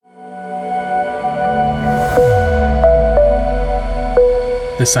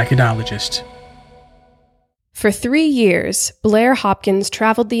The Psychologist. For 3 years, Blair Hopkins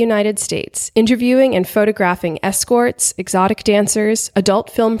traveled the United States, interviewing and photographing escorts, exotic dancers,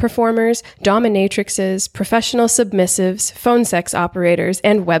 adult film performers, dominatrixes, professional submissives, phone sex operators,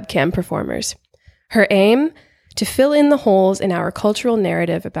 and webcam performers. Her aim? To fill in the holes in our cultural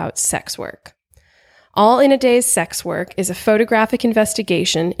narrative about sex work. All in a Day's Sex Work is a photographic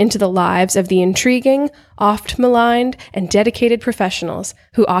investigation into the lives of the intriguing, oft-maligned, and dedicated professionals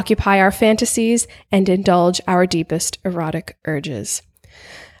who occupy our fantasies and indulge our deepest erotic urges.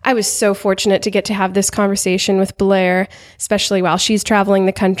 I was so fortunate to get to have this conversation with Blair, especially while she's traveling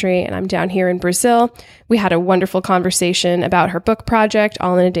the country and I'm down here in Brazil. We had a wonderful conversation about her book project,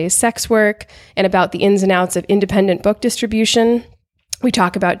 All in a Day's Sex Work, and about the ins and outs of independent book distribution. We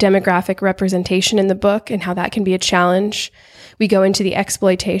talk about demographic representation in the book and how that can be a challenge. We go into the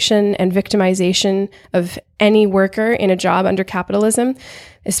exploitation and victimization of any worker in a job under capitalism,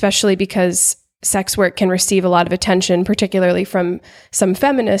 especially because sex work can receive a lot of attention, particularly from some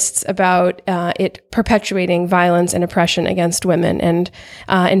feminists, about it perpetuating violence and oppression against women. And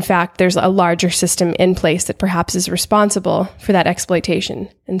in fact, there's a larger system in place that perhaps is responsible for that exploitation.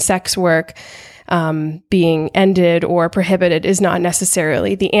 And sex work being ended or prohibited is not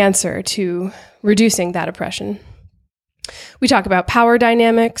necessarily the answer to reducing that oppression. We talk about power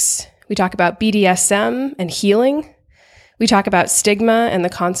dynamics. We talk about BDSM and healing. We talk about stigma and the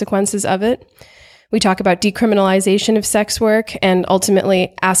consequences of it. We talk about decriminalization of sex work and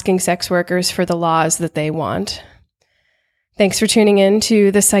ultimately asking sex workers for the laws that they want. Thanks for tuning in to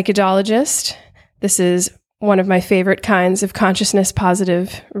The Psychologist. This is one of my favorite kinds of consciousness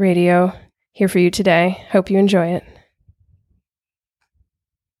positive radio here for you today. Hope you enjoy it.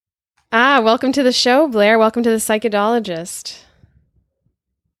 Welcome to the show, Blair. Welcome to The Psychologist.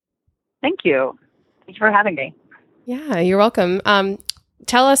 Thank you. Thanks for having me. Yeah, you're welcome.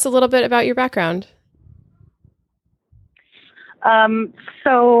 Tell us a little bit about your background.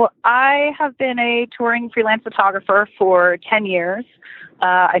 So I have been a touring freelance photographer for 10 years.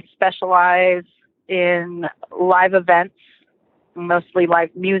 I specialize in live events, mostly live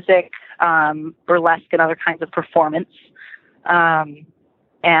music, burlesque, and other kinds of performance.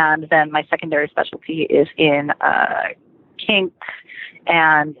 And then my secondary specialty is in kink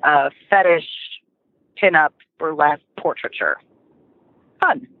and fetish, pinup, burlesque, portraiture.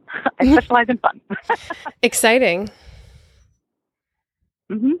 Fun. I specialize in fun. Exciting.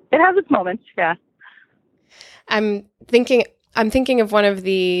 Mm-hmm. It has its moments, yeah. I'm thinking of one of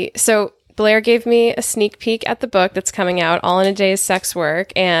the, so Blair gave me a sneak peek at the book that's coming out, All in a Day's Sex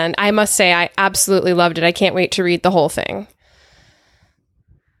Work, and I must say I absolutely loved it. I can't wait to read the whole thing.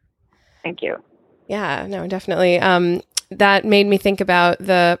 Thank you. Yeah, no, definitely. That made me think about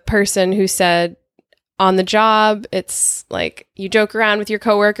the person who said, on the job, it's like you joke around with your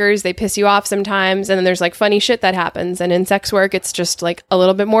coworkers, they piss you off sometimes, and then there's like funny shit that happens. And in sex work, it's just like a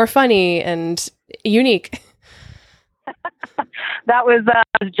little bit more funny and unique. That was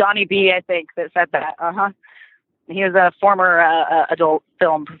Johnny B, I think, that said that. He was a former adult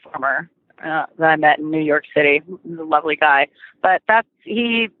film performer that I met in New York City. He's a lovely guy. But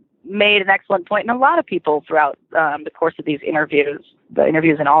he made an excellent point, and a lot of people throughout the course of these interviews, the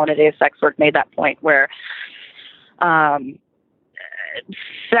interviews in All in a Day's Sex Work, made that point where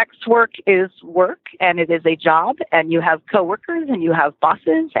sex work is work, and it is a job, and you have coworkers, and you have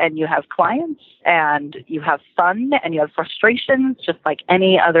bosses, and you have clients, and you have fun, and you have frustrations, just like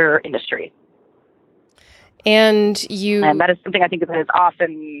any other industry. And that is something I think that is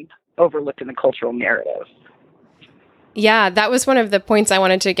often overlooked in the cultural narrative. Yeah, that was one of the points I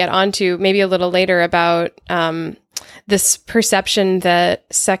wanted to get onto maybe a little later about this perception that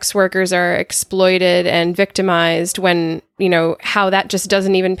sex workers are exploited and victimized when, how that just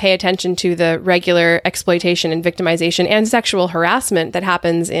doesn't even pay attention to the regular exploitation and victimization and sexual harassment that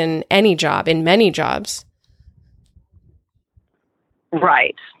happens in any job, in many jobs.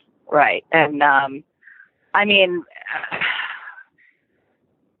 Right. And,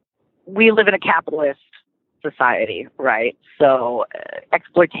 we live in a capitalist society, right? So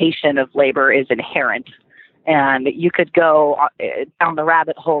exploitation of labor is inherent. And you could go down the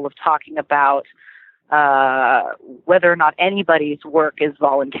rabbit hole of talking about whether or not anybody's work is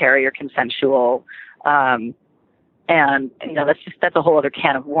voluntary or consensual. And, that's a whole other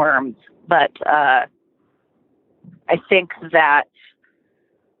can of worms. But I think that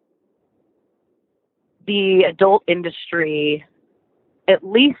the adult industry, at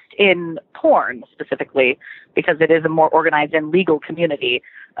least in porn specifically, because it is a more organized and legal community,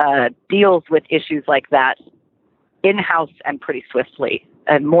 deals with issues like that in-house and pretty swiftly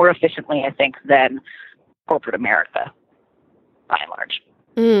and more efficiently, I think, than corporate America, by and large.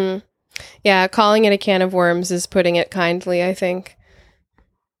 Mm. Yeah, calling it a can of worms is putting it kindly, I think.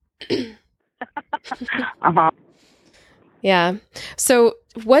 Uh-huh. Yeah. So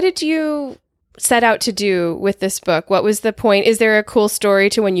what did you set out to do with this book? What was the point? Is there a cool story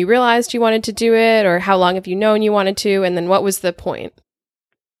to when you realized you wanted to do it, or how long have you known you wanted to? And then what was the point?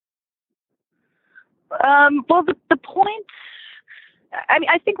 Well, the point, I mean,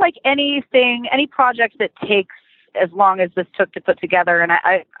 I think like anything, any project that takes as long as this took to put together, and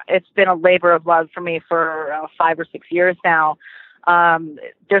it's been a labor of love for me for 5 or 6 years now.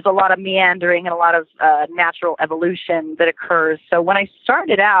 There's a lot of meandering and a lot of natural evolution that occurs. So when I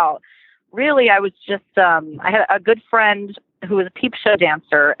started out, really, I was just, I had a good friend who was a peep show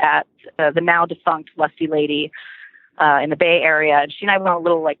dancer at the now defunct Lusty Lady in the Bay Area. And she and I went on a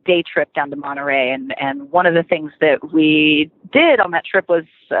little like day trip down to Monterey. And one of the things that we did on that trip was,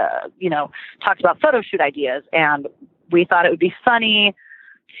 talked about photo shoot ideas. And we thought it would be funny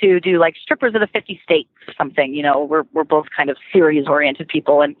to do like strippers of the 50 states or something. We're both kind of series oriented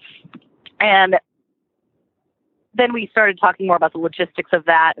people. And then we started talking more about the logistics of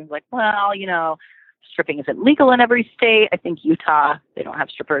that, and like, well, stripping isn't legal in every state. I think Utah, they don't have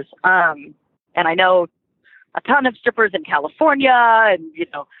strippers. And I know a ton of strippers in California, and,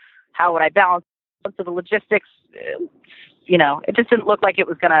 how would I balance the logistics? It just didn't look like it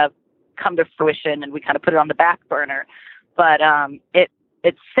was going to come to fruition, and we kind of put it on the back burner. But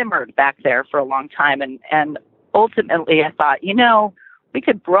it simmered back there for a long time. And ultimately I thought, we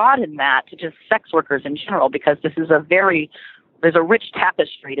could broaden that to just sex workers in general, because this is there's a rich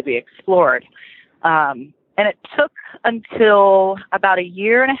tapestry to be explored. And it took until about a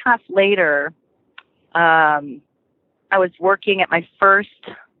year and a half later, I was working at my first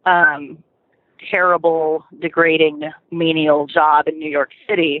terrible, degrading, menial job in New York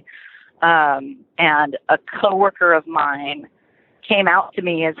City. And a coworker of mine came out to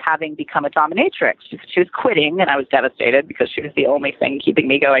me as having become a dominatrix. She was quitting, and I was devastated because she was the only thing keeping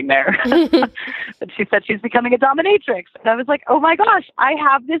me going there. But she said she's becoming a dominatrix. And I was like, oh my gosh, I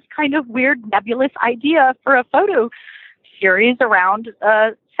have this kind of weird nebulous idea for a photo series around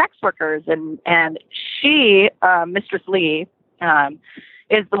sex workers. And she, Mistress Lee,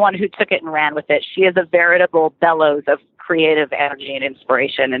 is the one who took it and ran with it. She is a veritable bellows of creative energy and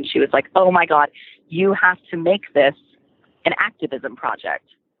inspiration. And she was like, oh my God, you have to make this an activism project.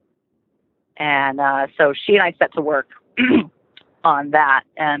 And so she and I set to work on that.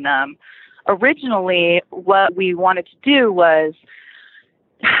 And originally what we wanted to do was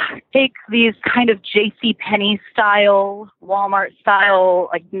take these kind of J.C. Penney style, Walmart style,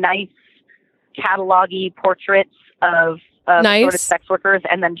 like nice catalog-y portraits of nice. Sort of sex workers,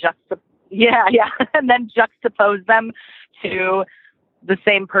 and then and then juxtapose them to the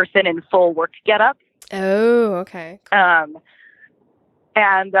same person in full work getup. Oh, okay.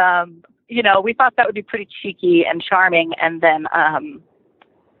 We thought that would be pretty cheeky and charming. And then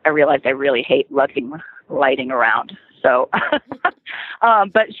I realized I really hate lighting around. So,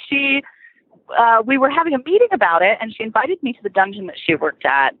 but we were having a meeting about it, and she invited me to the dungeon that she worked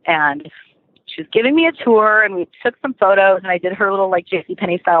at, and she was giving me a tour, and we took some photos, and I did her little like J.C.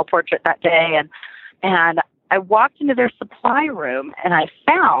 Penney style portrait that day. And I walked into their supply room, and I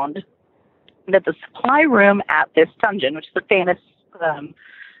found that the supply room at this dungeon, which is a famous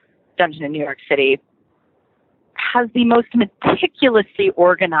dungeon in New York City, has the most meticulously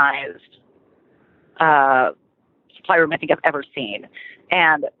organized supply room I think I've ever seen.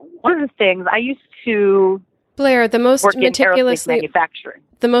 And one of the things I used to Blair, the most work meticulously in aerospace manufacturing.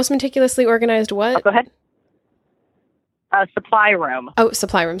 The most meticulously organized what? Oh, go ahead. Supply room. Oh,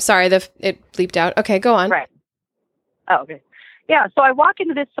 supply room. Sorry, it bleeped out. Okay, go on. Right. Oh, okay. Yeah, so I walk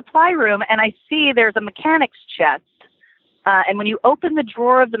into this supply room, and I see there's a mechanic's chest. And when you open the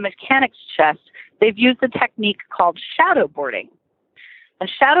drawer of the mechanic's chest, they've used a technique called shadow boarding. And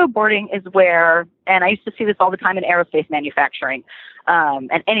shadow boarding is where, and I used to see this all the time in aerospace manufacturing,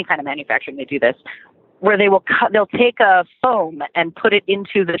 and any kind of manufacturing, they do this, where they'll take a foam and put it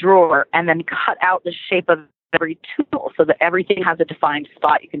into the drawer and then cut out the shape of every tool so that everything has a defined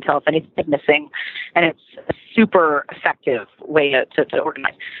spot. You can tell if anything's missing, and it's a super effective way to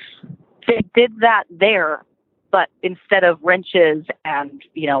organize. They did that there, but instead of wrenches and,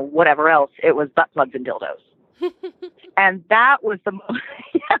 whatever else, it was butt plugs and dildos. And that was the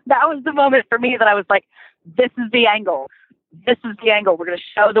moment for me that I was like, this is the angle. This is the angle. We're going to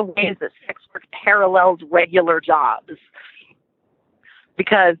show the ways that sex work parallels regular jobs.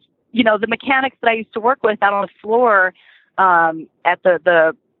 Because, the mechanics that I used to work with out on the floor at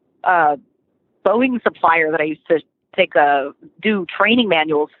the Boeing supplier that I used to do training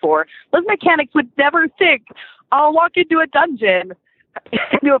manuals for, those mechanics would never think, I'll walk into a dungeon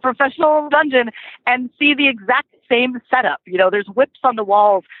into a professional dungeon and see the exact same setup. You know, there's whips on the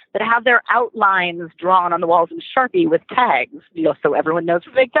walls that have their outlines drawn on the walls in Sharpie with tags, you know, so everyone knows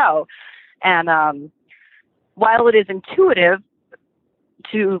where they go. And while it is intuitive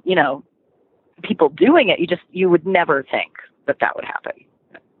to, you know, people doing it, you would never think that would happen.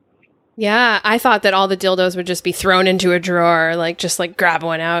 Yeah, I thought that all the dildos would just be thrown into a drawer, like just like grab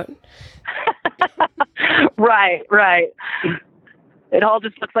one out. Right. It all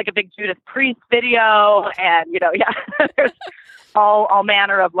just looks like a big Judas Priest video, and, you know, yeah, there's all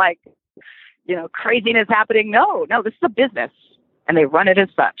manner of, like, you know, craziness happening. No, this is a business, and they run it as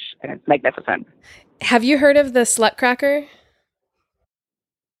such, and it's magnificent. Have you heard of the slut cracker?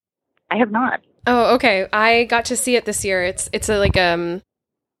 I have not. Oh, okay. I got to see it this year. It's a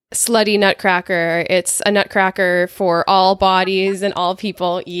slutty nutcracker. It's a nutcracker for all bodies and all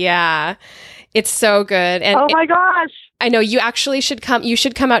people. Yeah. It's so good. And oh my gosh. I know you actually should come. You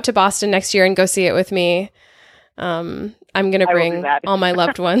should come out to Boston next year and go see it with me. I'm going to bring all my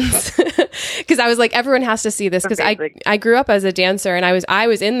loved ones because I was like, everyone has to see this because I grew up as a dancer and I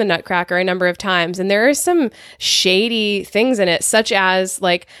was in the Nutcracker a number of times, and there are some shady things in it, such as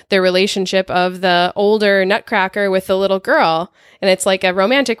like the relationship of the older Nutcracker with the little girl, and it's like a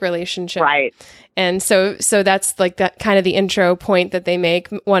romantic relationship. Right. And so that's like that kind of the intro point that they make.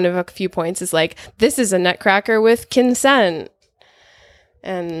 One of a few points is like, this is a Nutcracker with consent.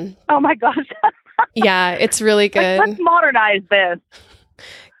 And oh my gosh. Yeah, it's really good. Let's modernize this.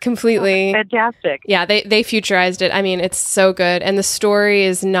 Completely. Oh, fantastic. Yeah, they futurized it. I mean, it's so good. And the story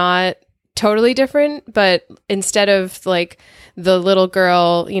is not totally different, but instead of like the little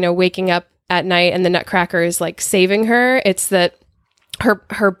girl, you know, waking up at night and the Nutcracker is like saving her, it's that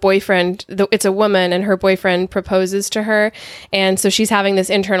her boyfriend, it's a woman, and her boyfriend proposes to her. And so she's having this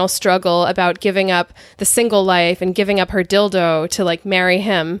internal struggle about giving up the single life and giving up her dildo to like marry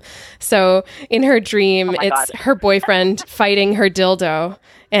him. So in her dream, it's her boyfriend fighting her dildo.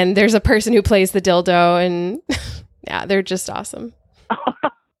 And there's a person who plays the dildo, and yeah, they're just awesome.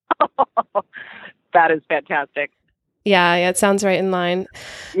 That is fantastic. Yeah, it sounds right in line.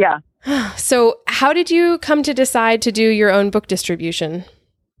 Yeah. So how did you come to decide to do your own book distribution?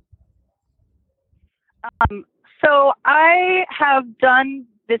 So I have done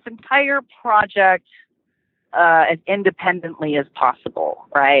this entire project as independently as possible,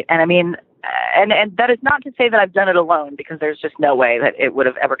 right? And I mean, and that is not to say that I've done it alone, because there's just no way that it would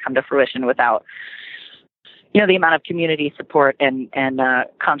have ever come to fruition without, you know, the amount of community support and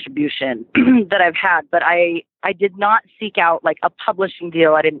contribution that I've had. But I did not seek out like a publishing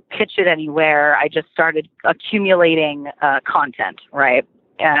deal. I didn't pitch it anywhere. I just started accumulating content, right?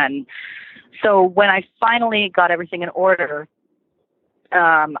 And so when I finally got everything in order,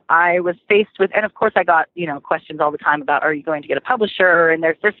 I was faced with, and of course I got, you know, questions all the time about, are you going to get a publisher? And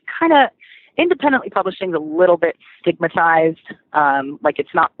there's kind of, independently publishing is a little bit stigmatized. Like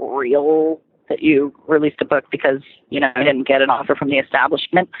it's not real that you released a book because, you know, I didn't get an offer from the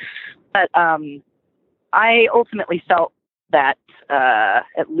establishment. But I ultimately felt that,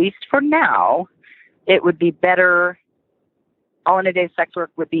 at least for now, it would be better, All in a Day's Sex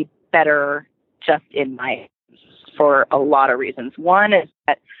Work would be better just in my hands for a lot of reasons. One is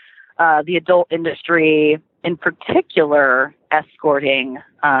that the adult industry, in particular, escorting,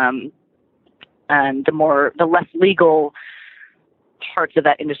 and the less legal parts of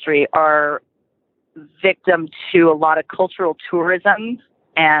that industry are victim to a lot of cultural tourism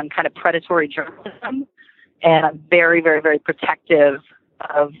and kind of predatory journalism. And I'm very, very, very protective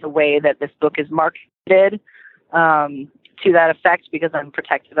of the way that this book is marketed to that effect, because I'm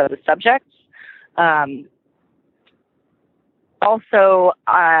protective of the subjects. Also,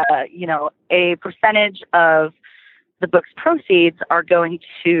 you know, a percentage of the book's proceeds are going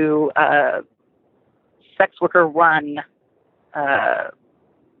to sex worker run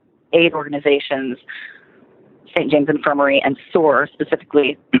aid organizations, St. James Infirmary and SOAR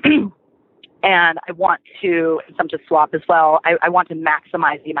specifically. And I want to, some to swap as well, I want to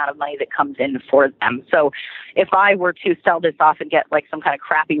maximize the amount of money that comes in for them. So if I were to sell this off and get like some kind of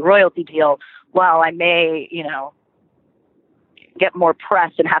crappy royalty deal, while I may, you know, get more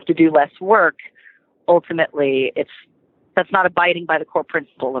press and have to do less work, ultimately that's not abiding by the core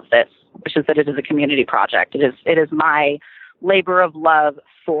principle of this, which is that it is a community project. It is my labor of love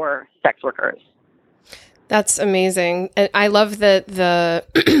for sex workers. That's amazing. And I love that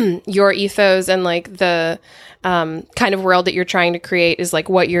the your ethos and like the kind of world that you're trying to create is like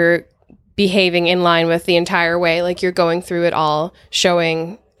what you're behaving in line with the entire way. Like you're going through it all,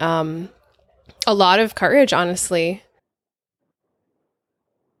 showing a lot of courage, honestly.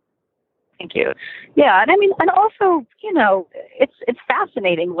 Thank you. Yeah, and I mean, and also, it's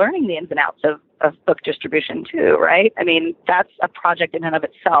fascinating learning the ins and outs of book distribution too, right? I mean, that's a project in and of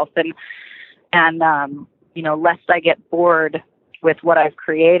itself, and lest I get bored with what I've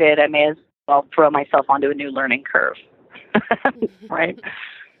created, I may as well throw myself onto a new learning curve, right?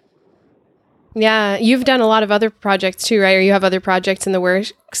 Yeah, you've done a lot of other projects too, right? Or you have other projects in the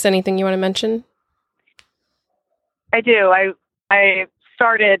works? Anything you want to mention? I do. I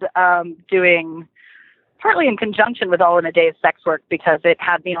started doing, partly in conjunction with All in a Day's sex work, because it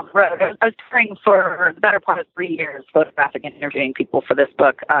had me on the road. I was touring for the better part of 3 years, photographing and interviewing people for this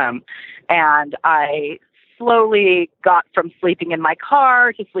book. And I slowly got from sleeping in my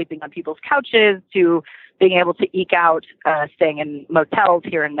car to sleeping on people's couches to being able to eke out staying in motels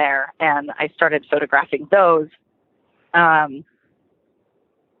here and there. And I started photographing those.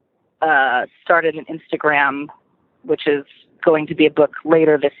 Started an Instagram, which is going to be a book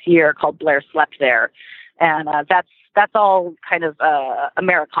later this year, called Blair Slept There. And that's all kind of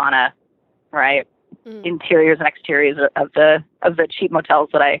Americana, right? Interiors and exteriors of the cheap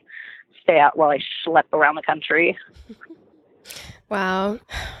motels that I stay at while I schlep around the country. Wow.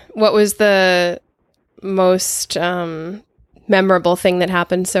 What was the most memorable thing that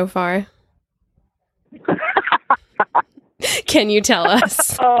happened so far? Can you tell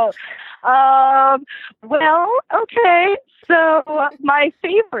us? Well, okay. So my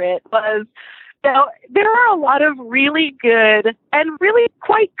favorite was, there are a lot of really good and really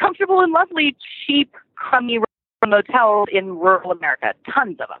quite comfortable and lovely, cheap, crummy motels in rural America.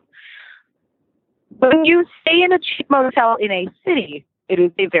 Tons of them. But when you stay in a cheap motel in a city, it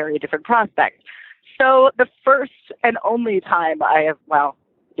is a very different prospect. So the first and only time I have,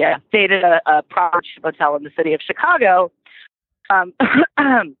 dated a proper cheap motel in the city of Chicago, I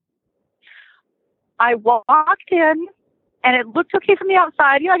walked in, and it looked okay from the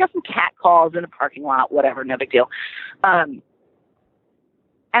outside. I got some cat calls in the parking lot, whatever, no big deal. And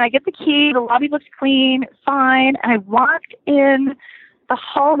I get the key. The lobby looks clean, fine. And I walked in the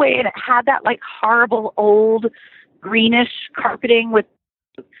hallway, and it had that horrible old greenish carpeting with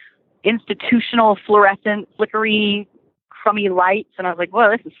institutional fluorescent, flickery, crummy lights. And I was like,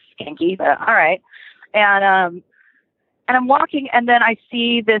 whoa, this is skanky, but all right. And I'm walking, and then I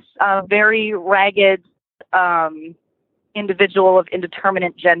see this very ragged individual of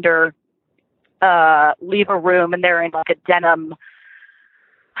indeterminate gender leave a room, and they're in a denim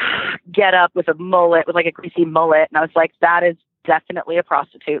get up with a mullet, with a greasy mullet. And I was like, that is definitely a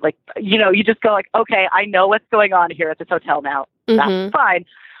prostitute. You just go okay, I know what's going on here at this hotel now. That's fine.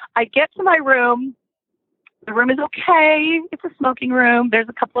 I get to my room. The room is okay. It's a smoking room. There's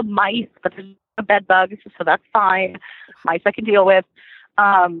a couple of mice, but there's a bed bug, so that's fine. Mice I can deal with.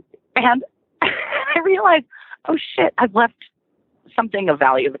 And I realized, oh shit, I've left something of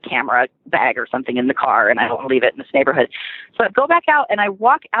value, a camera bag or something, in the car, and I don't leave it in this neighborhood. So I go back out, and I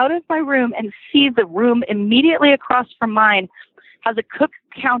walk out of my room and see the room immediately across from mine has a Cook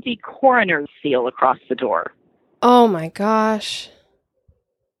County coroner's seal across the door. Oh my gosh.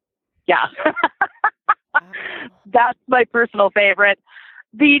 Yeah. That's my personal favorite.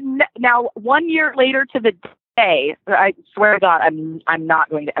 Now, 1 year later to the day, I swear to God, I'm not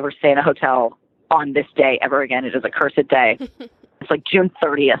going to ever stay in a hotel on this day ever again. It is a cursed day. It's June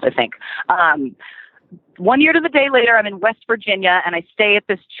 30th, I think. 1 year to the day later, I'm in West Virginia, and I stay at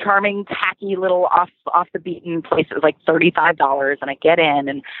this charming, tacky little off the beaten place. It was $35, and I get in,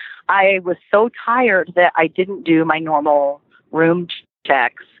 and I was so tired that I didn't do my normal room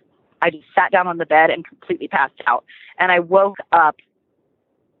checks. I just sat down on the bed and completely passed out. And I woke up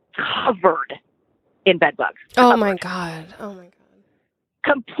covered in bed bugs. Oh my God.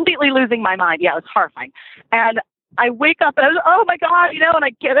 Completely losing my mind. Yeah, it was horrifying. And I wake up and I was, oh my God, and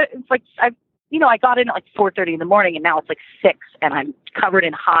I get it. It's I got in at 4:30 in the morning, and now it's 6, and I'm covered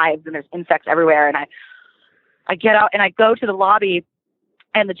in hives, and there's insects everywhere. And I get out, and I go to the lobby,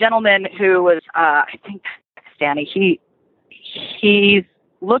 and the gentleman who was, I think, Pakistani, he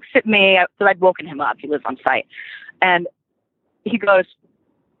looks at me, because I'd woken him up. He lives on site. And he goes,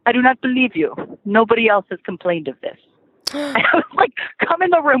 I do not believe you. Nobody else has complained of this. And I was like, come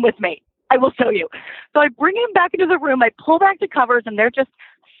in the room with me. I will show you. So I bring him back into the room. I pull back the covers, and they're just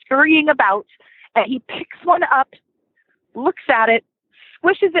scurrying about. And he picks one up, looks at it,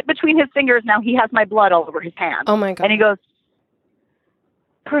 squishes it between his fingers. Now he has my blood all over his hand. Oh my God. And he goes,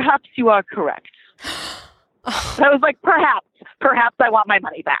 perhaps you are correct. So I was like, perhaps I want my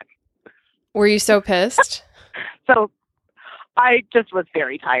money back. Were you so pissed? So I just was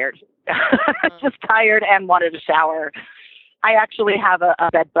very tired, just tired and wanted a shower. I actually have a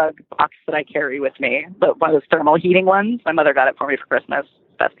bed bug box that I carry with me, but one of those thermal heating ones. My mother got it for me for Christmas.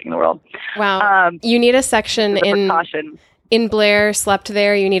 best thing in the world. Wow. You need a section in Blair Slept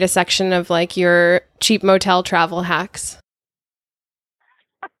There. You need a section of like your cheap motel travel hacks.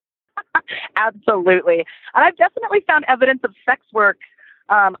 Absolutely. And I've definitely found evidence of sex work,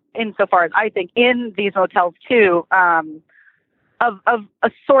 insofar as I think, in these motels too, of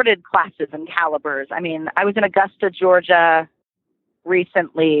assorted classes and calibers. I mean, I was in Augusta, Georgia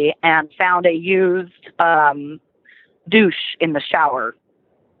recently and found a used douche in the shower.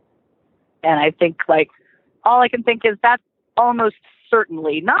 And I think, like, all I can think is that's almost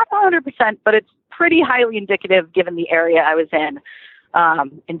certainly, not 100%, but it's pretty highly indicative, given the area I was in,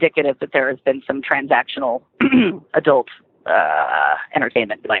 indicative that there has been some transactional adult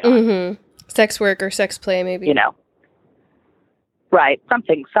entertainment going on. Mm-hmm. Sex work or sex play, maybe. You know. Right.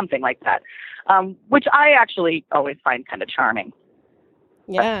 Something like that. Which I actually always find kind of charming.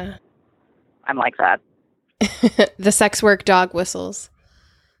 Yeah. I'm like that. The sex work dog whistles.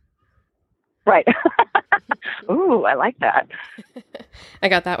 Right. Ooh, I like that. I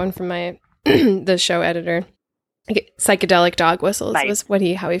got that one from my the show editor. Psychedelic dog whistles was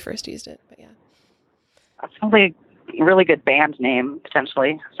how he first used it. But yeah. That sounds like a really good band name,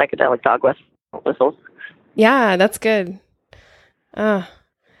 potentially. Psychedelic dog whistles. Yeah, that's good. Yeah.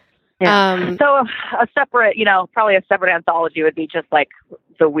 So a separate, probably a separate anthology would be just like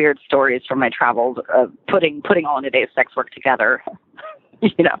the weird stories from my travels, putting all in a day's sex work together,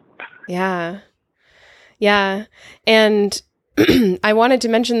 Yeah. Yeah. And I wanted to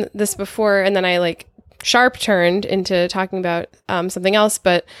mention this before, and then I sharp turned into talking about something else,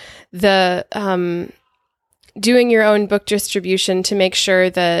 but the doing your own book distribution to make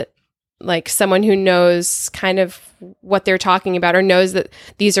sure that someone who knows kind of what they're talking about or knows that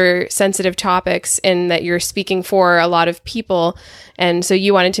these are sensitive topics and that you're speaking for a lot of people. And so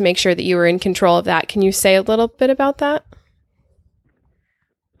you wanted to make sure that you were in control of that. Can you say a little bit about that?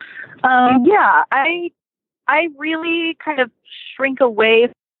 Yeah, I really kind of shrink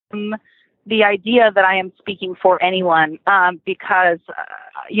away from the idea that I am speaking for anyone, because,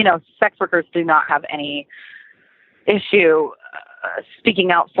 sex workers do not have any issue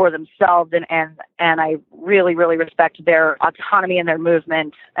speaking out for themselves, and I really, really respect their autonomy and their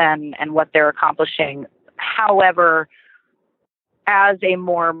movement and what they're accomplishing. However, as a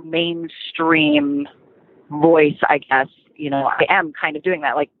more mainstream voice, I guess, I am kind of doing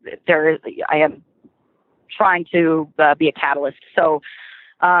that. I am trying to be a catalyst. So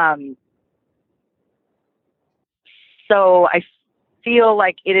I feel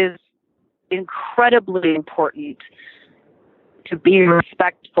like it is incredibly important to be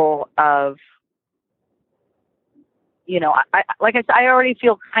respectful of, like I said, I already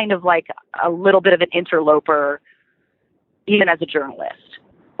feel kind of like a little bit of an interloper, even as a journalist,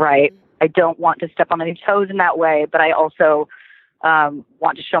 right? I don't want to step on any toes in that way, but I also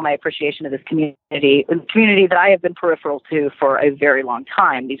want to show my appreciation of this community, a community that I have been peripheral to for a very long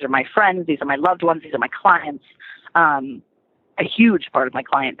time. These are my friends. These are my loved ones. These are my clients, a huge part of my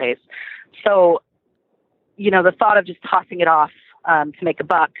client base. So, the thought of just tossing it off to make a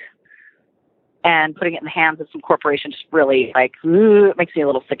buck and putting it in the hands of some corporation just really it makes me a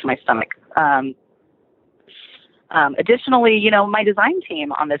little sick to my stomach. Additionally, my design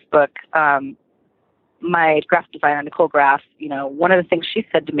team on this book, my graphic designer, Nicole Graff, one of the things she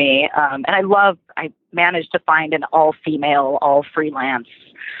said to me, and I managed to find an all-female, all-freelance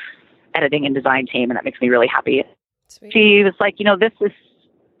editing and design team, and that makes me really happy. Sweet. She was like,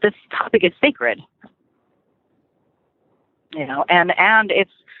 this topic is sacred, and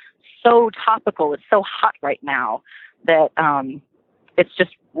it's so topical, it's so hot right now that it's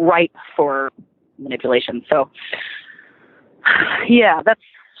just ripe for manipulation. So, yeah, that's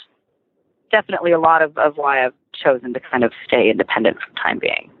definitely a lot of why I've chosen to kind of stay independent for the time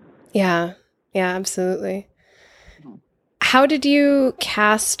being. Yeah, absolutely. How did you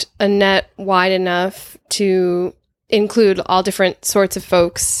cast a net wide enough to include all different sorts of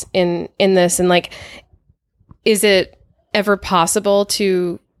folks in this? And is it ever possible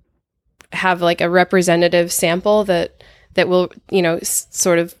to have a representative sample that will,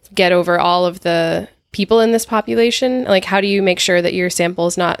 sort of get over all of the people in this population? How do you make sure that your sample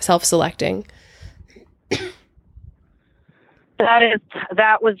is not self-selecting?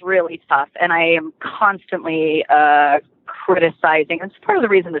 That was really tough. And I am constantly criticizing. It's part of the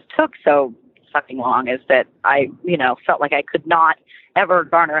reason this took so fucking long is that I, felt like I could not ever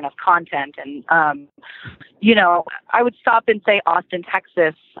garner enough content. And, I would stop in, say, Austin,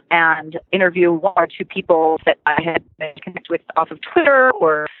 Texas, and interview one or two people that I had been connected with off of Twitter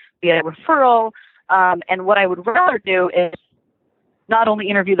or via referral. And what I would rather do is not only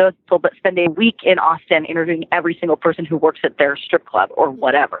interview those people, but spend a week in Austin interviewing every single person who works at their strip club or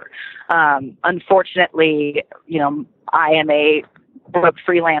whatever. Unfortunately, I am a broke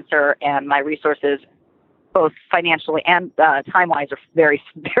freelancer, and my resources, both financially and time-wise, are very,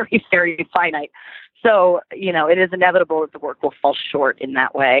 very, very finite. So, it is inevitable that the work will fall short in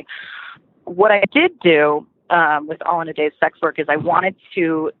that way. What I did do with All in a Day's sex work is I wanted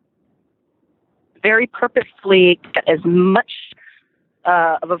to very purposefully get as much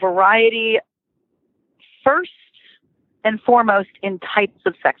of a variety, first and foremost, in types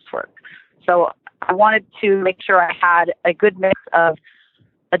of sex work. So I wanted to make sure I had a good mix of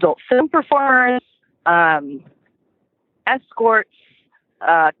adult film performers, escorts,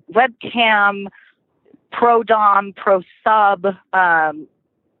 webcam, pro-dom, pro-sub,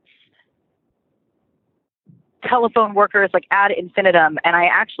 telephone workers, like ad infinitum. And I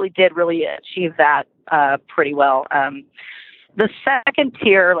actually did really achieve that pretty well. The second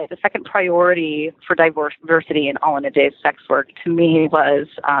tier, like the second priority for diversity in All in a Day's sex work, to me, was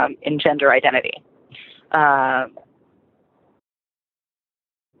in gender identity.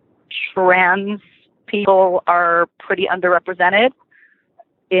 Trans people are pretty underrepresented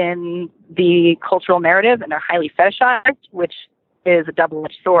in the cultural narrative, and they're highly fetishized, which is a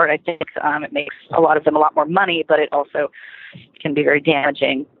double-edged sword. I think it makes a lot of them a lot more money, but it also can be very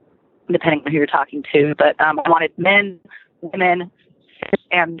damaging depending on who you're talking to. But I wanted men, women, cis,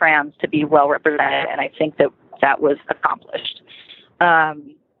 and trans to be well represented, and I think that was accomplished.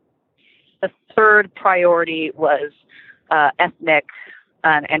 The third priority was ethnic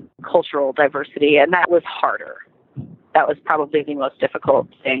and cultural diversity, and that was harder. That was probably the most difficult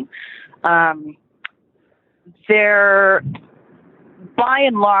thing. There, by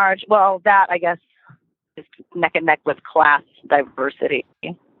and large, well, that, I guess, is neck and neck with class diversity,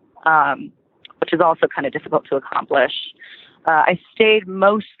 which is also kind of difficult to accomplish. I stayed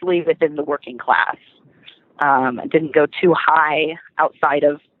mostly within the working class. I didn't go too high outside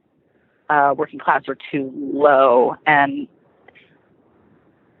of working class or too low. And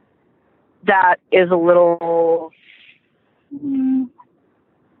that is a little...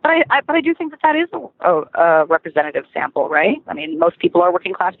 But I do think that is a representative sample, right? I mean, most people are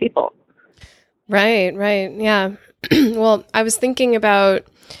working class people. Right, yeah. Well, I was thinking about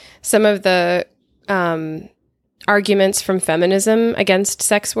some of the arguments from feminism against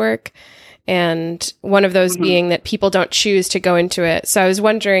sex work, and one of those being that people don't choose to go into it. So I was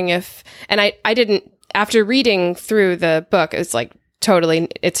wondering if, and I didn't, after reading through the book, it's like, totally,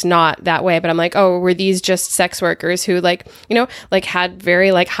 it's not that way, but I'm like, oh, were these just sex workers who had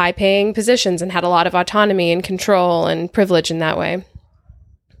very high paying positions and had a lot of autonomy and control and privilege in that way?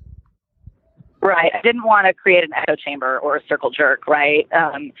 Right. I didn't want to create an echo chamber or a circle jerk, right?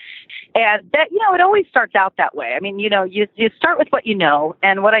 And that, it always starts out that way. I mean, you start with what you know,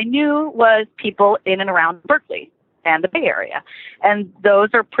 and what I knew was people in and around Berkeley and the Bay Area. And those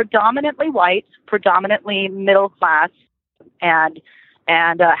are predominantly white, predominantly middle class, and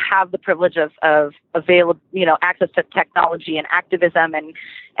have the privilege of available, access to technology and activism,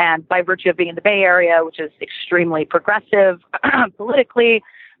 and by virtue of being in the Bay Area, which is extremely progressive politically,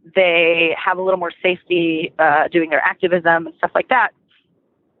 they have a little more safety doing their activism and stuff like that.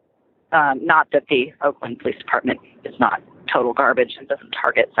 Not that the Oakland Police Department is not total garbage and doesn't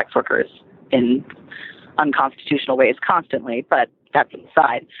target sex workers in unconstitutional ways constantly, but that's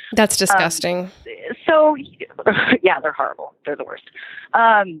aside. That's disgusting. So, yeah, they're horrible. They're the worst.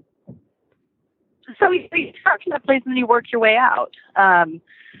 So you start from that place and then you work your way out. And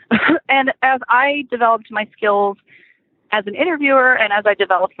as I developed my skills as an interviewer and as I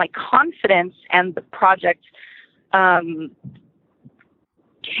developed my confidence, and the project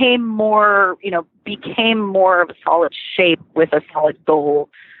became more of a solid shape with a solid goal,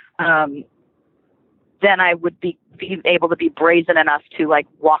 then I would be able to be brazen enough to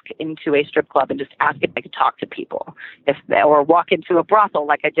walk into a strip club and just ask if I could talk to people, or walk into a brothel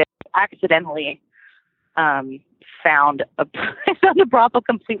like I did. Accidentally found a brothel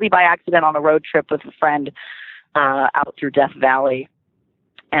completely by accident on a road trip with a friend out through Death Valley,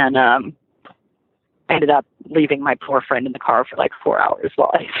 and ended up leaving my poor friend in the car for 4 hours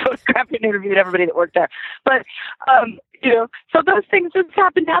while I photographed and interviewed everybody that worked there. But so those things just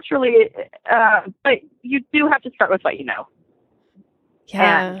happen naturally. But you do have to start with what you know.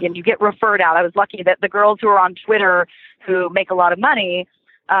 Yeah. And you get referred out. I was lucky that the girls who are on Twitter who make a lot of money,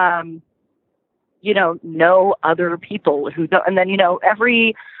 know other people who know. And then,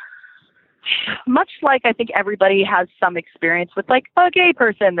 much like I think everybody has some experience with a gay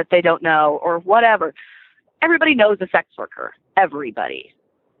person that they don't know or whatever. Everybody knows a sex worker. Everybody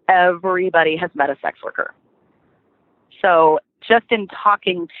has met a sex worker. So just in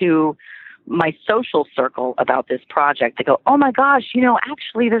talking to my social circle about this project, they go, oh my gosh,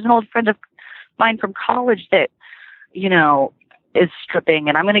 actually there's an old friend of mine from college that, is stripping,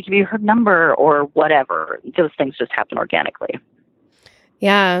 and I'm going to give you her number or whatever. Those things just happen organically.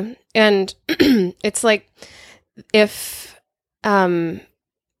 Yeah. And it's like, if I'm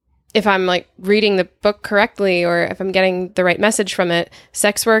like reading the book correctly, or if I'm getting the right message from it,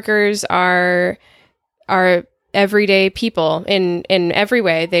 sex workers are everyday people in every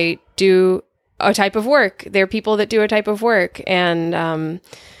way. They do a type of work. They're people that do a type of work. And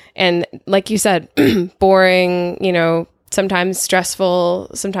like you said, boring, sometimes stressful,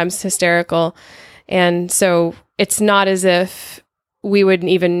 sometimes hysterical. And so it's not as if we wouldn't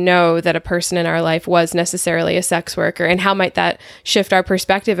even know that a person in our life was necessarily a sex worker. And how might that shift our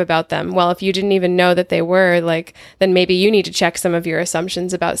perspective about them? Well, if you didn't even know that they were, then maybe you need to check some of your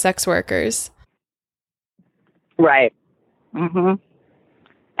assumptions about sex workers. Right. Mm-hmm.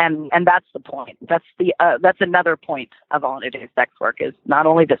 And that's the point. That's another point of All I Do Sex Work, is not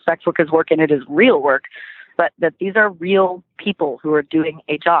only that sex work is work and it is real work, but that these are real people who are doing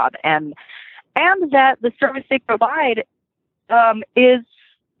a job, and that the service they provide is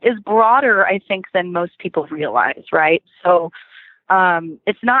broader, I think, than most people realize. Right. So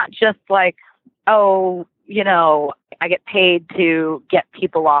it's not just like, I get paid to get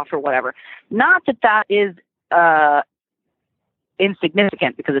people off or whatever. Not that is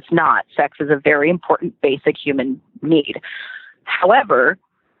insignificant, because it's not. Sex is a very important basic human need. However,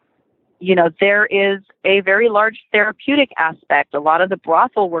 there is a very large therapeutic aspect. A lot of the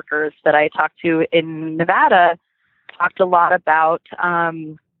brothel workers that I talked to in Nevada talked a lot about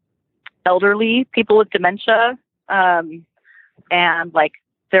elderly people with dementia, and like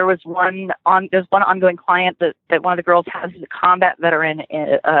there's one ongoing client that one of the girls has, is a combat veteran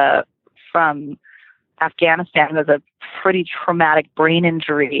from Afghanistan, who has a pretty traumatic brain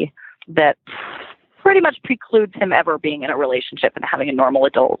injury that pretty much precludes him ever being in a relationship and having a normal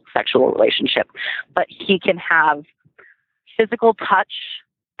adult sexual relationship. But he can have physical touch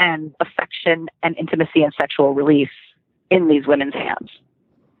and affection and intimacy and sexual release in these women's hands.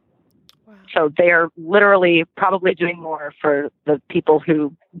 Wow. So they're literally probably doing more for the people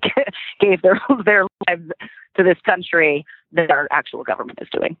who gave their lives to this country than our actual government is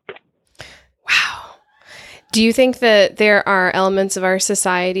doing. Wow. Do you think that there are elements of our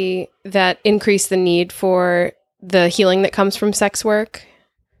society that increase the need for the healing that comes from sex work?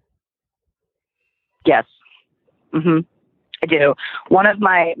 Yes. Mm-hmm. I do. One of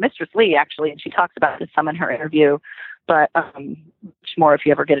my, Mistress Lee, actually, and she talks about this some in her interview, but much more if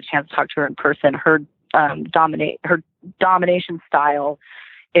you ever get a chance to talk to her in person. Her domination style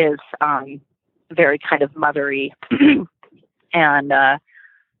is very kind of mothery, and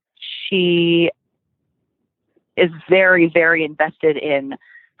she is very, very invested in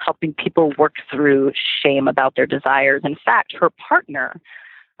helping people work through shame about their desires. In fact, her partner,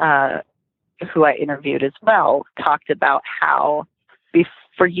 who I interviewed as well, talked about how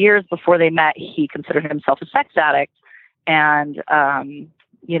for years before they met, he considered himself a sex addict and,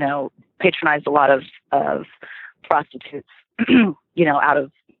 patronized a lot of prostitutes, out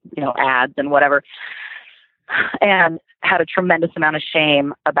of, ads and whatever, and had a tremendous amount of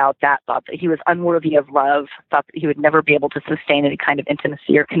shame about that, thought that he was unworthy of love, thought that he would never be able to sustain any kind of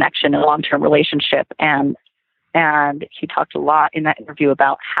intimacy or connection in a long-term relationship. And he talked a lot in that interview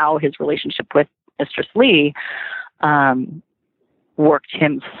about how his relationship with Mistress Lee worked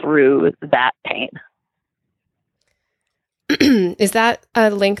him through that pain. Is that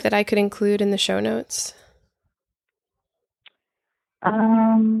a link that I could include in the show notes?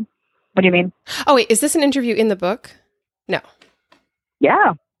 What do you mean? Oh, wait, is this an interview in the book? No.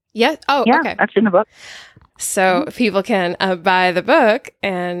 Yeah. Yeah. Oh, yeah, okay. That's in the book. So people can buy the book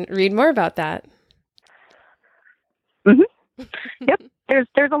and read more about that. Mm-hmm. Yep.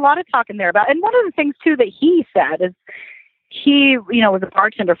 There's a lot of talk in there about, and one of the things too that he said is he, was a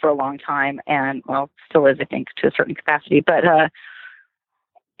bartender for a long time, and still is, I think, to a certain capacity. But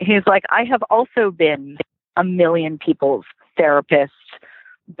he's like, I have also been a million people's therapist,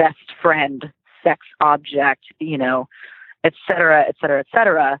 best friend, sex object, et cetera, et cetera, et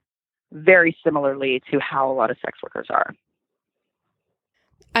cetera, very similarly to how a lot of sex workers are.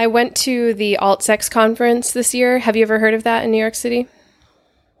 I went to the Alt Sex conference this year. Have you ever heard of that in New York City?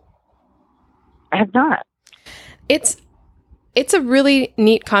 I have not. It's a really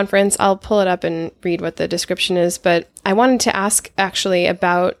neat conference. I'll pull it up and read what the description is, but I wanted to ask actually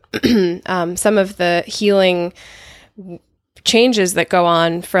about some of the healing changes that go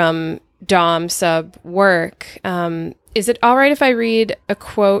on from Dom sub work. Is it all right if I read a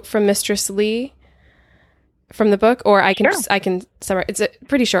quote from Mistress Lee? from the book, or I can Sure. I can summarize. It's a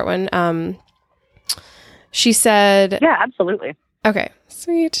pretty short one. She said, Yeah, absolutely. okay,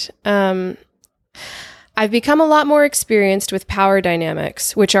 sweet. I've become a lot more experienced with power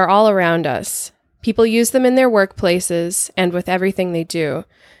dynamics, which are all around us. People use them in their workplaces and with everything they do.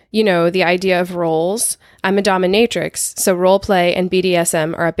 You know, the idea of roles. I'm a dominatrix, so role play and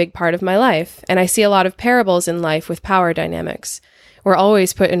BDSM are a big part of my life, and I see a lot of parables in life with power dynamics. We're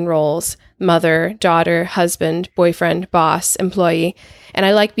always put in roles: mother, daughter, husband, boyfriend, boss, employee, and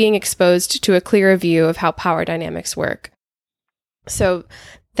I like being exposed to a clearer view of how power dynamics work. So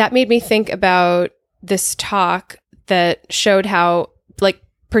that made me think about this talk that showed how, like,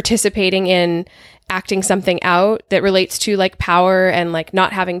 participating in acting something out that relates to like power and like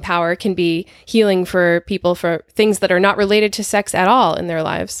not having power can be healing for people for things that are not related to sex at all in their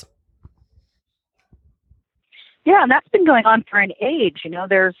lives. Yeah, and that's been going on for an age. You know,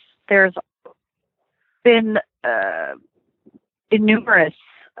 there's been numerous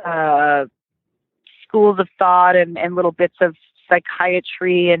schools of thought and little bits of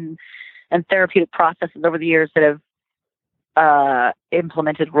psychiatry and therapeutic processes over the years that have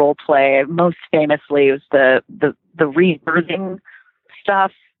implemented role play. Most famously was the rebirthing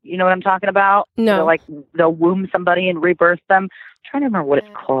stuff. You know what I'm talking about? No. They're like, they'll womb somebody and rebirth them. I'm trying to remember what it's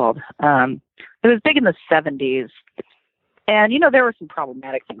called. It was big in the 70s. And, you know, there were some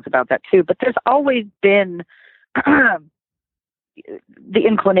problematic things about that too, but there's always been the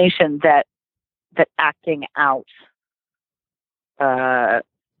inclination that acting out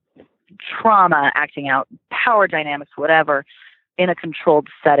trauma, acting out power dynamics, whatever, in a controlled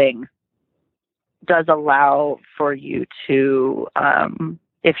setting does allow for you to,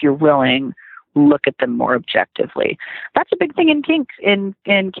 if you're willing, look at them more objectively. That's a big thing in kink, in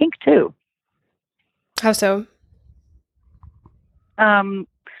kink too. How so? I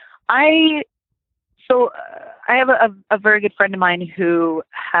have a very good friend of mine who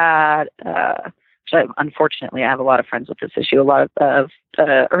had, unfortunately, I have a lot of friends with this issue, a lot of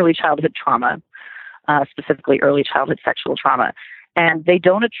early childhood trauma, specifically early childhood sexual trauma. And they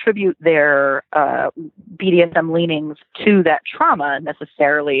don't attribute their BDSM leanings to that trauma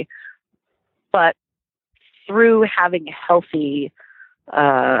necessarily, but through having healthy,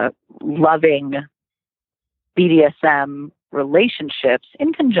 loving BDSM relationships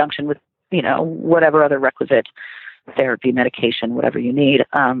in conjunction with, you know, whatever other requisite therapy, medication, whatever you need,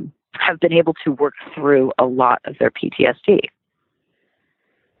 have been able to work through a lot of their PTSD.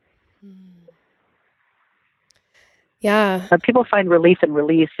 Yeah. But people find relief and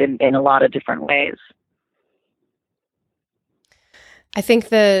release in a lot of different ways. I think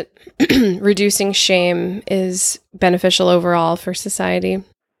that reducing shame is beneficial overall for society.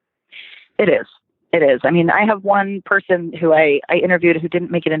 It is. It is. I mean, I have one person who I interviewed who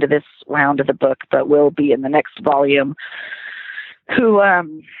didn't make it into this round of the book, but will be in the next volume, who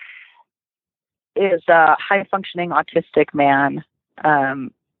is a high-functioning autistic man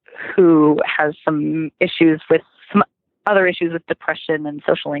who has some other issues with depression and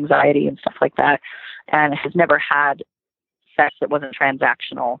social anxiety and stuff like that, and has never had sex that wasn't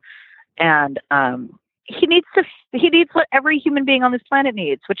transactional. And he needs what every human being on this planet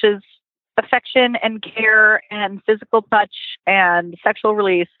needs, which is affection and care and physical touch and sexual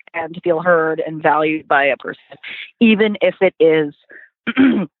release, and to feel heard and valued by a person, even if it is,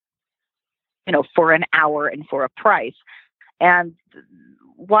 you know, for an hour and for a price. And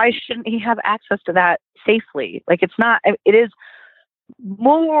why shouldn't he have access to that safely? Like, it is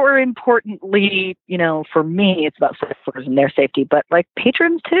more importantly, you know, for me, it's about sex workers and their safety, but like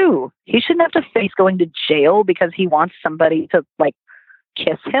patrons too. He shouldn't have to face going to jail because he wants somebody to like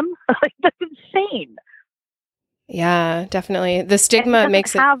kiss him. Like, that's insane. Yeah, definitely. The stigma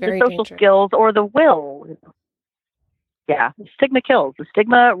makes it very have the social dangerous. skills or the will. Yeah, the stigma kills. The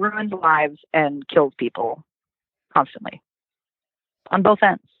stigma ruins lives and kills people constantly on both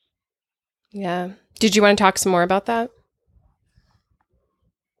ends. Yeah. Did you want to talk some more about that?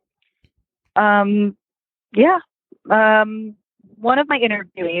 Yeah. One of my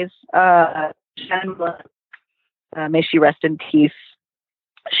interviewees, Jen, may she rest in peace.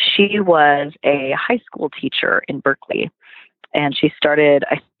 She was a high school teacher in Berkeley, and she started,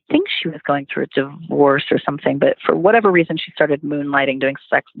 I think she was going through a divorce or something, but for whatever reason, she started moonlighting,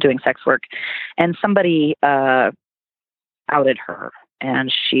 doing sex work, and somebody outed her,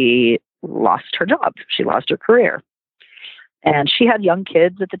 and she lost her job. She lost her career. And she had young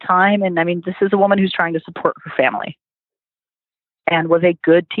kids at the time. And I mean, this is a woman who's trying to support her family and was a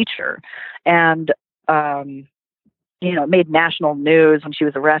good teacher. And, you know, made national news when she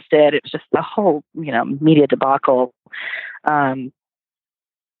was arrested. It was just the whole, you know, media debacle.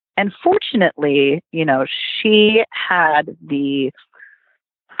 And fortunately, she had the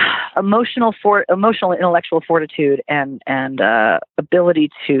emotional intellectual fortitude and ability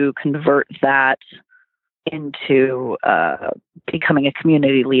to convert that into becoming a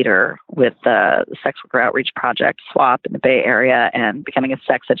community leader with the Sex Worker Outreach Project, SWAP, in the Bay Area, and becoming a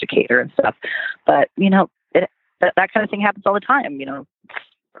sex educator and stuff. But, that kind of thing happens all the time.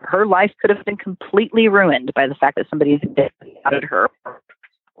 Her life could have been completely ruined by the fact that somebody outed her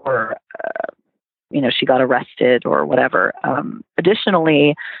or she got arrested or whatever.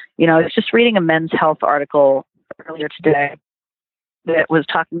 Additionally, I was just reading a Men's Health article earlier today that was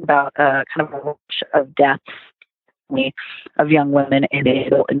talking about kind of a rush of deaths of young women in the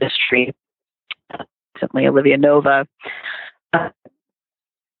adult industry. Recently, Olivia Nova.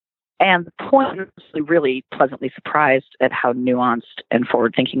 And the point, I was really pleasantly surprised at how nuanced and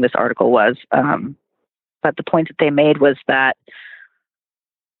forward-thinking this article was. But the point that they made was that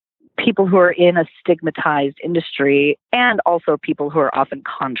people who are in a stigmatized industry, and also people who are often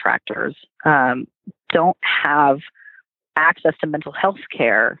contractors, don't have access to mental health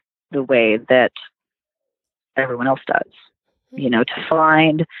care the way that everyone else does. To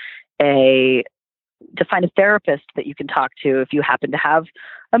find a therapist that you can talk to if you happen to have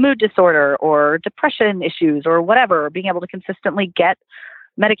a mood disorder or depression issues or whatever, being able to consistently get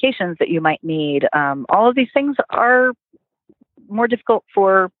medications that you might need. All of these things are more difficult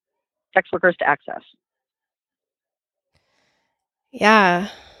for sex workers to access. Yeah.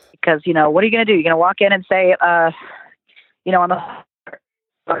 Because, what are you going to do? You're going to walk in and say, I'm a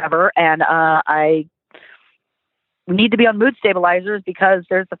whatever, and I need to be on mood stabilizers because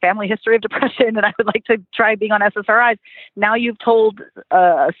there's a family history of depression and I would like to try being on SSRIs. Now you've told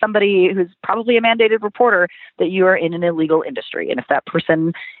somebody who's probably a mandated reporter that you are in an illegal industry. And if that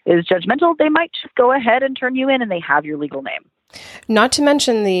person is judgmental, they might just go ahead and turn you in and they have your legal name. Not to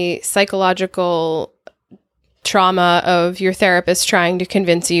mention the psychological trauma of your therapist trying to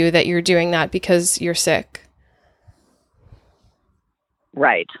convince you that you're doing that because you're sick.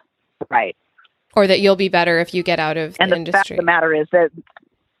 Right. Or that you'll be better if you get out of the industry. And the fact of the matter is that,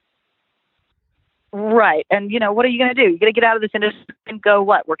 right. And, what are you going to do? You're going to get out of this industry and go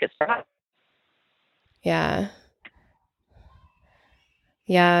what? Work at Starbucks? Yeah.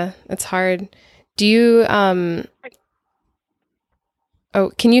 Yeah, it's hard. Do you, can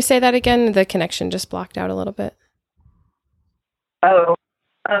you say that again? The connection just blocked out a little bit. I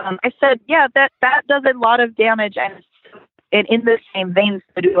said, yeah, that does a lot of damage, and in the same vein,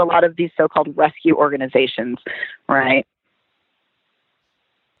 to do a lot of these so-called rescue organizations, right?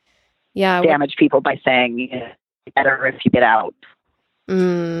 Yeah. Damage people by saying, better if you get out.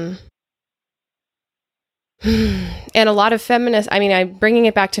 And a lot of feminists, I'm bringing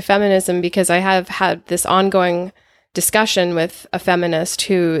it back to feminism because I have had this ongoing discussion with a feminist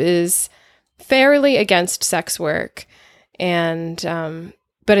who is fairly against sex work. And,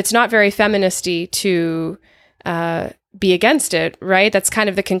 but it's not very feministy to be against it, right? That's kind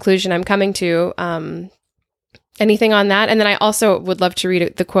of the conclusion I'm coming to. Anything on that? And then I also would love to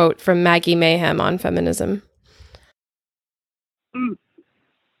read the quote from Maggie Mayhem on feminism.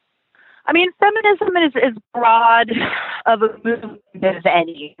 Feminism is as broad of a movement as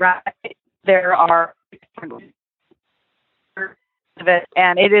any, right? There are different of it,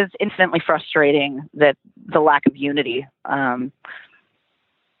 and it is infinitely frustrating that the lack of unity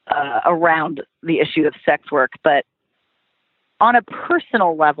around the issue of sex work. But on a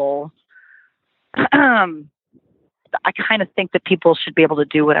personal level, I kind of think that people should be able to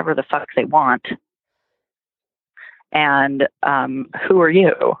do whatever the fuck they want. And who are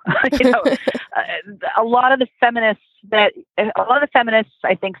you? A lot of the feminists,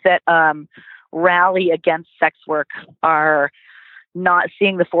 I think, that rally against sex work are not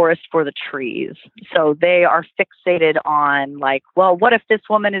seeing the forest for the trees. So they are fixated on, like, well, what if this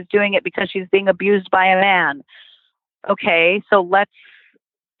woman is doing it because she's being abused by a man? Okay, so let's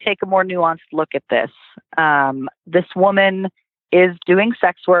take a more nuanced look at this. This woman is doing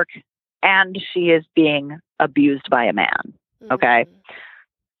sex work and she is being abused by a man. Okay. Mm-hmm.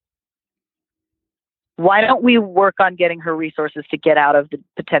 Why don't we work on getting her resources to get out of the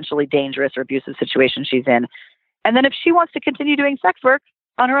potentially dangerous or abusive situation she's in? And then if she wants to continue doing sex work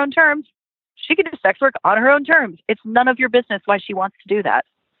on her own terms, she can do sex work on her own terms. It's none of your business why she wants to do that.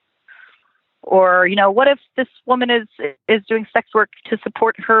 Or, what if this woman is doing sex work to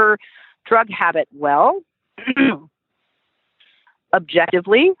support her drug habit? Well,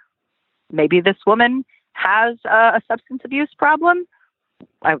 objectively, maybe this woman has a substance abuse problem.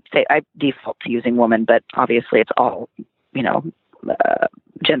 I would say I default to using woman, but obviously it's all,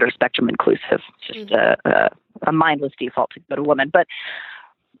 gender spectrum inclusive. It's just a mindless default to go to woman. But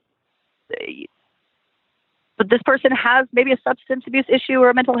but this person has maybe a substance abuse issue or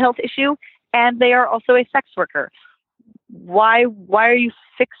a mental health issue, and they are also a sex worker. Why are you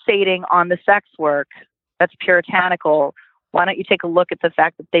fixating on the sex work? That's puritanical. Why don't you take a look at the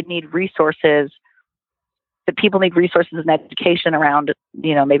fact that they need resources, that people need resources and education around,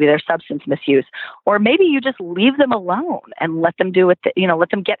 maybe their substance misuse, or maybe you just leave them alone and let them do it,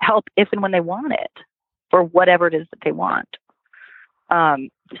 let them get help if and when they want it for whatever it is that they want.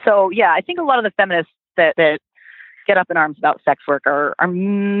 So yeah, I think a lot of the feminists that get up in arms about sex work are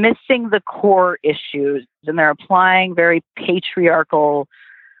missing the core issues, and they're applying very patriarchal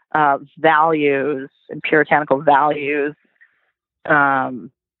values and puritanical values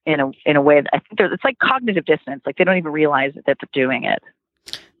in a way that I think it's like cognitive dissonance. Like they don't even realize that they're doing it.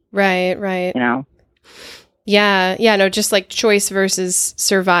 Right. Yeah. No, just like choice versus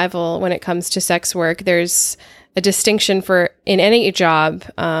survival when it comes to sex work. There's a distinction in any job.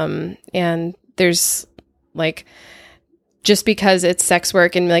 And there's like, just because it's sex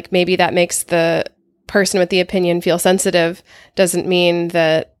work and like maybe that makes the person with the opinion feel sensitive doesn't mean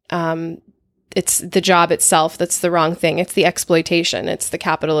that it's the job itself that's the wrong thing. It's the exploitation. It's the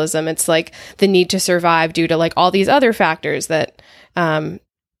capitalism. It's like the need to survive due to like all these other factors that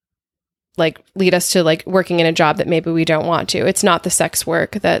like lead us to like working in a job that maybe we don't want to. It's not the sex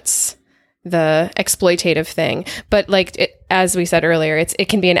work that's the exploitative thing. But like as we said earlier, it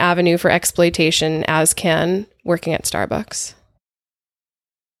can be an avenue for exploitation, as can working at Starbucks.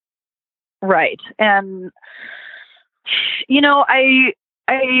 Right. And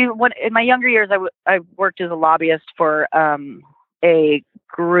when in my younger years, I worked as a lobbyist for a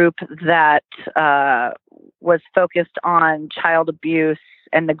group that was focused on child abuse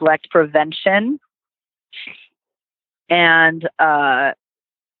and neglect prevention. And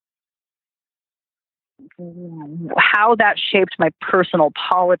how that shaped my personal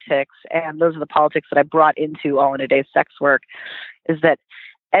politics, and those are the politics that I brought into All in a Day's sex work, is that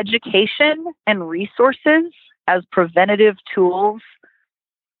education and resources as preventative tools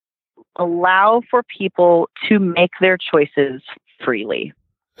allow for people to make their choices freely.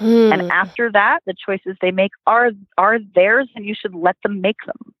 And after that, the choices they make are theirs, and you should let them make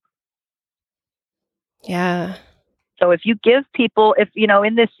them. Yeah. So if you give people,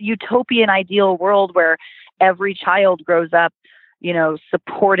 in this utopian ideal world where every child grows up,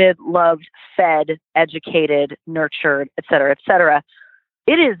 supported, loved, fed, educated, nurtured, et cetera,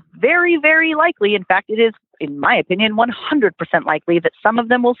 it is very, very likely, in fact, it is, in my opinion, 100% likely that some of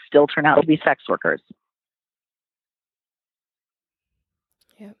them will still turn out to be sex workers.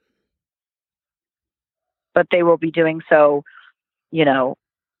 Yep. But they will be doing so,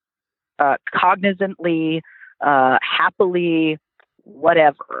 cognizantly, happily,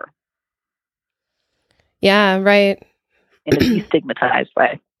 whatever. Yeah, right. In a destigmatized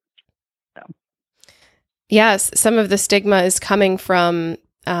way. So. Yes, some of the stigma is coming from,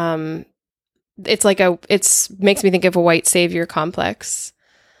 makes me think of a white savior complex.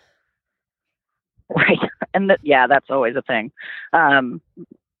 Right. And that's always a thing.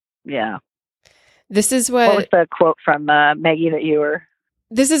 Yeah. This is what was the quote from Maggie that you were?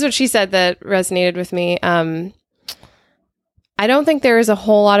 This is what she said that resonated with me. I don't think there is a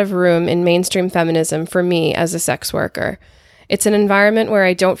whole lot of room in mainstream feminism for me as a sex worker. It's an environment where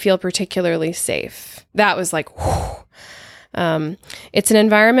I don't feel particularly safe. That was like, whew. It's an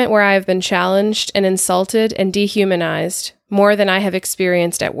environment where I have been challenged and insulted and dehumanized more than I have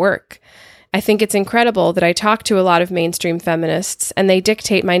experienced at work. I think it's incredible that I talk to a lot of mainstream feminists and they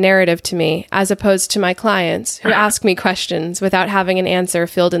dictate my narrative to me, as opposed to my clients who ask me questions without having an answer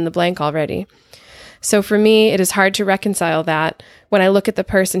filled in the blank already. So for me, it is hard to reconcile that when I look at the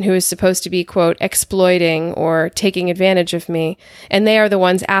person who is supposed to be, quote, exploiting or taking advantage of me, and they are the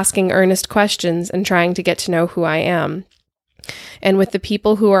ones asking earnest questions and trying to get to know who I am. And with the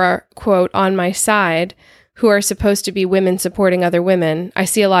people who are, quote, on my side, who are supposed to be women supporting other women, I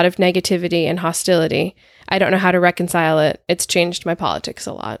see a lot of negativity and hostility. I don't know how to reconcile it. It's changed my politics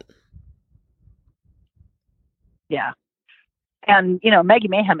a lot. Yeah. And, Maggie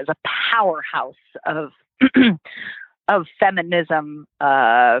Mayhem is a powerhouse of of feminism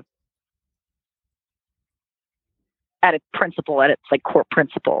at its principle, at its like core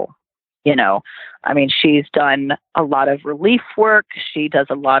principle. I mean, she's done a lot of relief work. She does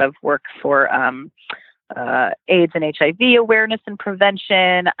a lot of work for AIDS and HIV awareness and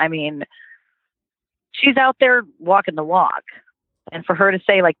prevention. I mean, she's out there walking the walk. And for her to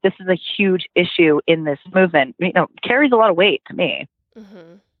say, like, this is a huge issue in this movement, carries a lot of weight to me.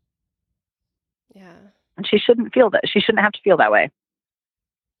 Mm-hmm. Yeah. And she shouldn't feel that. She shouldn't have to feel that way.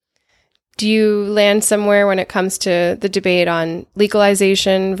 Do you land somewhere when it comes to the debate on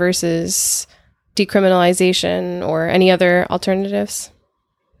legalization versus decriminalization or any other alternatives?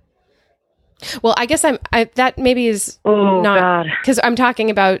 Well, I guess that maybe is not, because I'm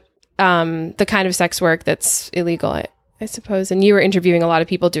talking about the kind of sex work that's illegal, I suppose. And you were interviewing a lot of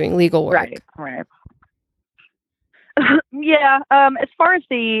people doing legal work. Right. Yeah. As far as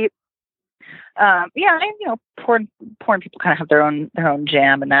the, porn people kind of have their own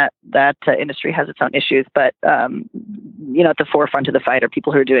jam, and that industry has its own issues. But at the forefront of the fight are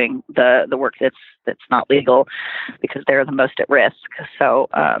people who are doing the work that's not legal, because they're the most at risk. So,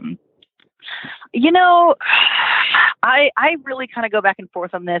 I really kind of go back and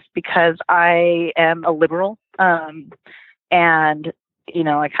forth on this because I am a liberal, and I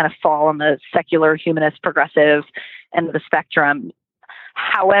kind of fall on the secular, humanist, progressive end of the spectrum.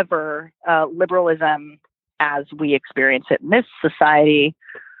 However, liberalism, as we experience it in this society,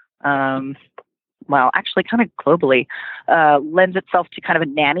 actually kind of globally, lends itself to kind of a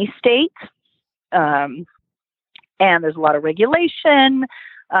nanny state. And there's a lot of regulation,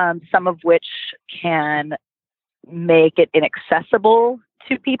 some of which can make it inaccessible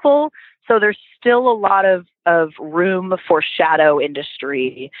to people. So there's still a lot of room for shadow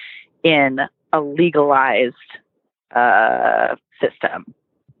industry in a legalized system.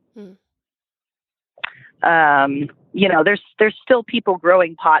 There's still people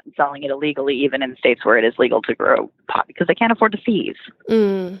growing pot and selling it illegally, even in states where it is legal to grow pot, because they can't afford the fees.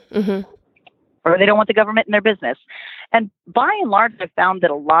 Mm-hmm. Or they don't want the government in their business. And by and large, I've found that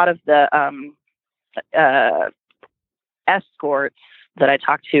a lot of the escorts that I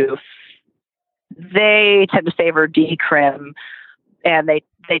talk to, they tend to favor decrim, and they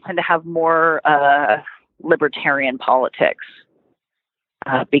tend to have more libertarian politics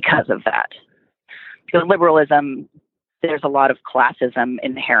because of that. Because liberalism, there's a lot of classism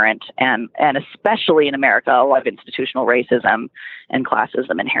inherent, and especially in America, a lot of institutional racism and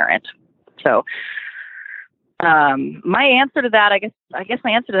classism inherent. So, my answer to that, I guess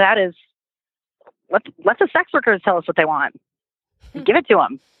my answer to that is, let the sex workers tell us what they want. Give it to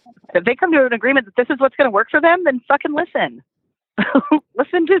them. If they come to an agreement that this is what's going to work for them, then fucking listen.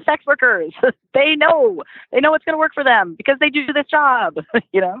 Listen to sex workers. They know what's going to work for them because they do this job.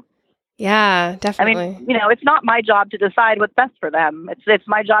 Yeah, definitely. I mean, it's not my job to decide what's best for them. It's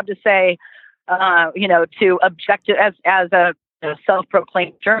my job to say, to object to, as a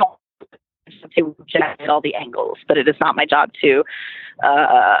self-proclaimed journalist, to object at all the angles, but it is not my job to,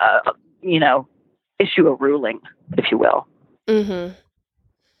 issue a ruling, if you will. Mm-hmm.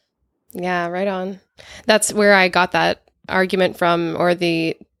 Yeah, right on. That's where I got that argument from, or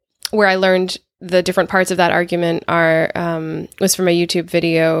where I learned the different parts of that argument was from a YouTube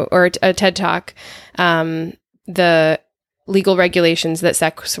video or a TED Talk, the legal regulations that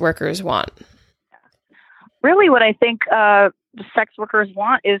sex workers want. Really what I think the sex workers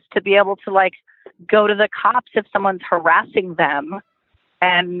want is to be able to go to the cops if someone's harassing them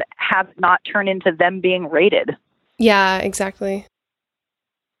and have it not turn into them being raided. Yeah, exactly.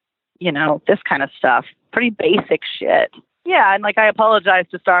 This kind of stuff. Pretty basic shit. Yeah, and I apologize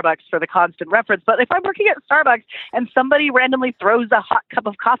to Starbucks for the constant reference, but if I'm working at Starbucks and somebody randomly throws a hot cup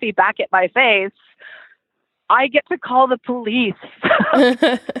of coffee back at my face, I get to call the police.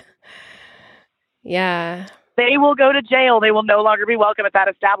 Yeah. They will go to jail. They will no longer be welcome at that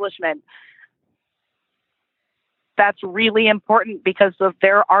establishment. That's really important because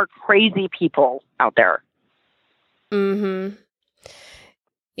there are crazy people out there. Mm-hmm.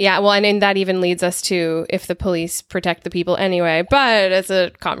 Yeah, well, and that even leads us to if the police protect the people anyway, but it's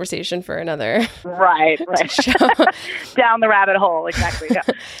a conversation for another. Right. Down the rabbit hole, exactly. Yeah.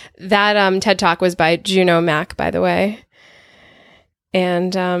 That TED Talk was by Juno Mack, by the way.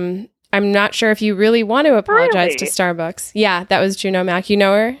 And I'm not sure if you really want to apologize to Starbucks. Yeah, that was Juno Mack. You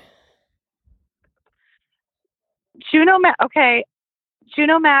know her? Juno Mack, okay.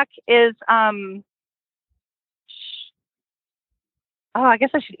 Juno Mack is... I guess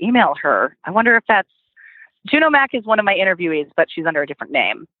I should email her. I wonder if that's... Juno Mack is one of my interviewees, but she's under a different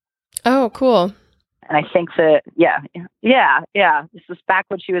name. Oh, cool. And I think that, yeah. This was back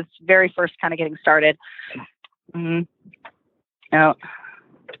when she was very first kind of getting started. Mm-hmm. Oh.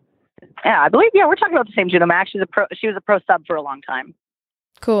 Yeah, I believe, we're talking about the same Juno Mack. She was a pro sub for a long time.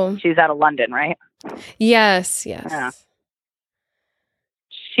 Cool. She's out of London, right? Yes. Yeah.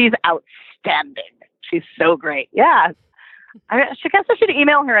 She's outstanding. She's so great. Yeah. I guess I should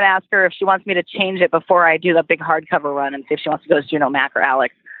email her and ask her if she wants me to change it before I do the big hardcover run, and see if she wants to go as Juno Mack or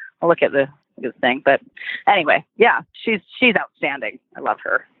Alex. I'll look at the thing. But anyway, yeah, she's outstanding. I love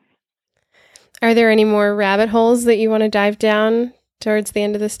her. Are there any more rabbit holes that you want to dive down towards the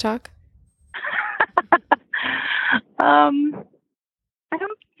end of this talk? I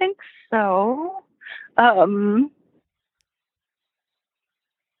don't think so.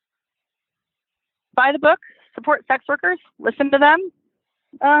 Buy the book, support sex workers, listen to them,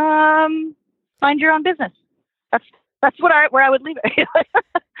 mind your own business. That's where I would leave it.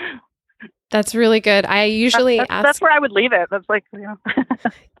 That's really good. I usually ask. That's where I would leave it. That's like,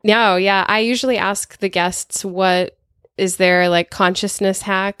 No, yeah. I usually ask the guests, what is their like consciousness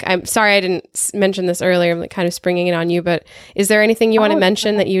hack? I'm sorry I didn't mention this earlier. I'm like kind of springing it on you, but is there anything you want to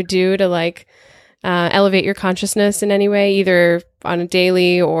mention that you do to like elevate your consciousness in any way, either on a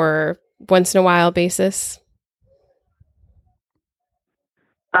daily or once in a while basis?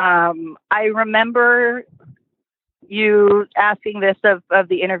 I remember you asking this of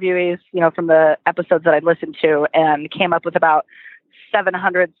the interviewees, from the episodes that I'd listened to, and came up with about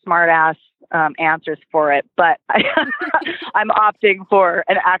 700 smart-ass answers for it. But I'm opting for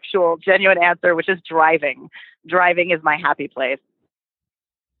an actual genuine answer, which is driving. Driving is my happy place.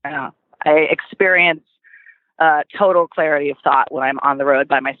 I experience total clarity of thought when I'm on the road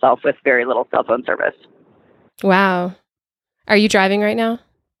by myself with very little cell phone service. Wow. Are you driving right now?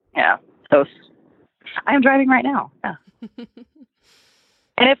 Yeah. So I am driving right now. Yeah.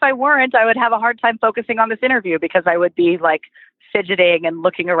 And if I weren't, I would have a hard time focusing on this interview because I would be like fidgeting and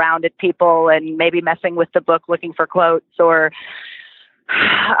looking around at people and maybe messing with the book, looking for quotes, or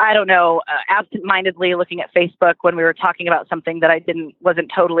I don't know, absent-mindedly looking at Facebook when we were talking about something that I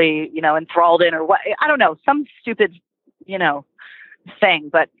wasn't totally, enthralled in, or what, I don't know, some stupid, thing.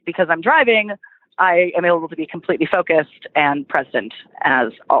 But because I'm driving, I am able to be completely focused and present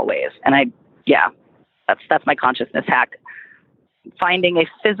as always. And that's my consciousness hack. Finding a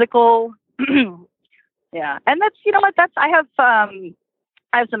physical, yeah. And that's, I have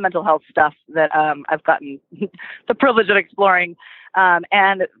some mental health stuff that I've gotten the privilege of exploring.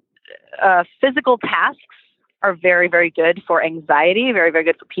 And physical tasks are very, very good for anxiety, very, very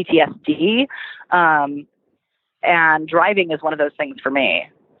good for PTSD. And driving is one of those things for me,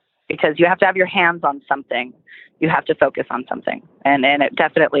 because you have to have your hands on something. You have to focus on something. And it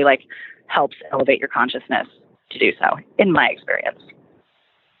definitely like helps elevate your consciousness to do so, in my experience.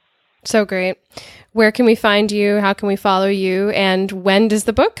 So great. Where can we find you? How can we follow you? And when does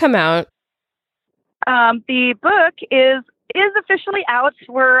the book come out? The book is officially out.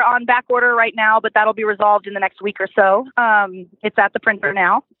 We're on back order right now, but that'll be resolved in the next week or so. It's at the printer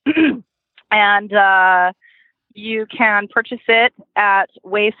now. And you can purchase it at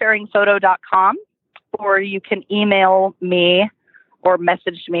wayfaringphoto.com, or you can email me or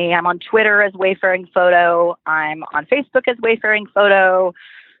message me. I'm on Twitter as Wayfaring Photo. I'm on Facebook as Wayfaring Photo.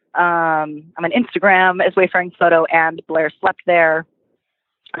 I'm on Instagram as Wayfaring Photo, and Blair slept there.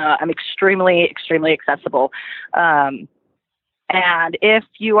 I'm extremely, extremely accessible. And if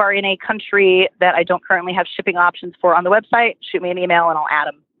you are in a country that I don't currently have shipping options for on the website, shoot me an email and I'll add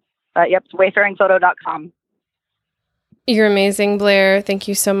them. Yep, it's wayfaringphoto.com. You're amazing, Blair. Thank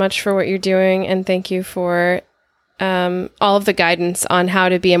you so much for what you're doing, and thank you for all of the guidance on how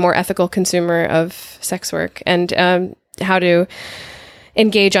to be a more ethical consumer of sex work and how to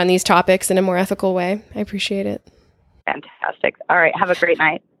engage on these topics in a more ethical way. I appreciate it. Fantastic. All right. Have a great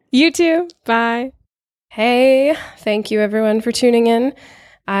night. You too. Bye. Hey, thank you everyone for tuning in.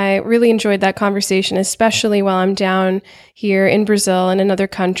 I really enjoyed that conversation, especially while I'm down here in Brazil, in another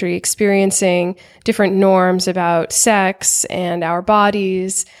country, experiencing different norms about sex and our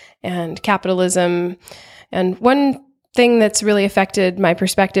bodies and capitalism. And one thing that's really affected my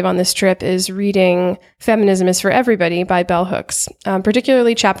perspective on this trip is reading Feminism is for Everybody by Bell Hooks.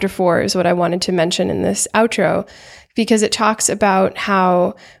 Particularly chapter 4 is what I wanted to mention in this outro, because it talks about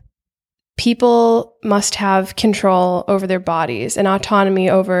how people must have control over their bodies and autonomy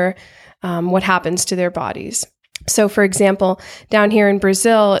over what happens to their bodies. So, for example, down here in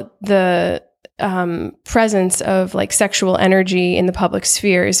Brazil, the presence of like sexual energy in the public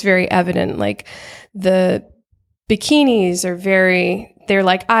sphere is very evident. Like the bikinis they're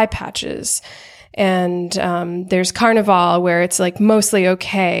like eye patches. And there's Carnival, where it's like mostly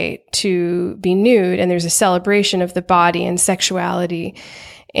okay to be nude, and there's a celebration of the body and sexuality.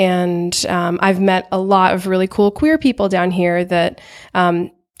 And I've met a lot of really cool queer people down here that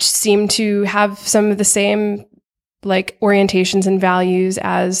seem to have some of the same like orientations and values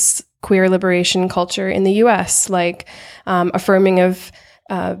as queer liberation culture in the US, like affirming of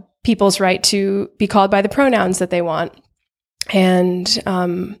people's right to be called by the pronouns that they want. And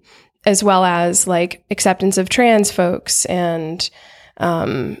as well as like acceptance of trans folks. And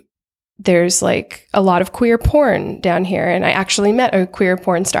there's like a lot of queer porn down here. And I actually met a queer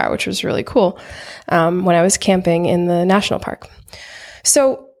porn star, which was really cool, when I was camping in the national park.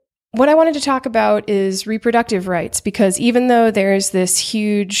 So what I wanted to talk about is reproductive rights, because even though there's this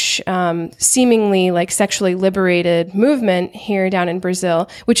huge, seemingly like sexually liberated movement here down in Brazil,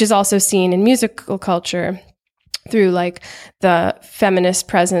 which is also seen in musical culture through like the feminist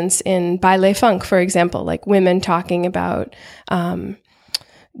presence in baile funk, for example, like women talking about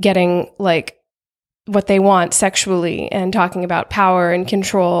getting like what they want sexually and talking about power and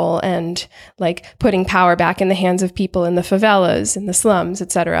control and like putting power back in the hands of people in the favelas, in the slums,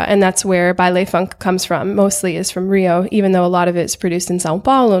 etc. And that's where baile funk comes from, mostly is from Rio, even though a lot of it is produced in Sao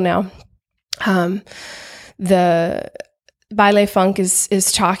Paulo now. The baile funk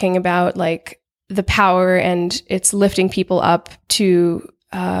is talking about like the power, and it's lifting people up to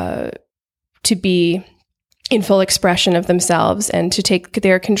be in full expression of themselves and to take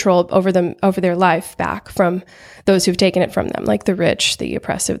their control over their life back from those who've taken it from them, like the rich, the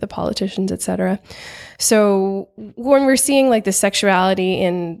oppressive, the politicians, etc. So when we're seeing like the sexuality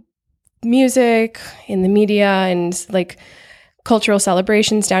in music, in the media, and like cultural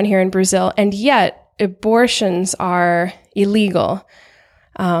celebrations down here in Brazil, and yet abortions are illegal.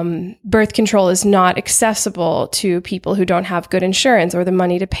 Birth control is not accessible to people who don't have good insurance or the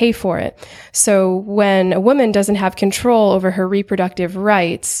money to pay for it. So when a woman doesn't have control over her reproductive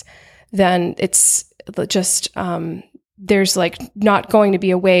rights, then it's just, there's like not going to be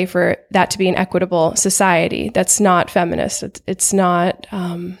a way for that to be an equitable society. That's not feminist. It's not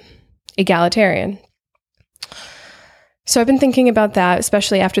egalitarian. So I've been thinking about that,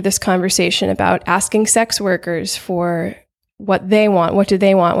 especially after this conversation about asking sex workers for what they want. What do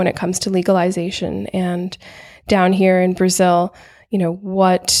they want when it comes to legalization? And down here in Brazil,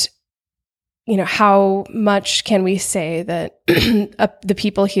 how much can we say that the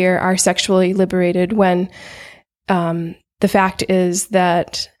people here are sexually liberated when the fact is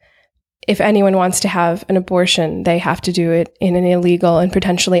that if anyone wants to have an abortion, they have to do it in an illegal and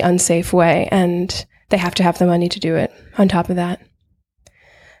potentially unsafe way, and they have to have the money to do it on top of that.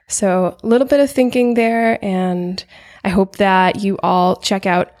 So a little bit of thinking there, and I hope that you all check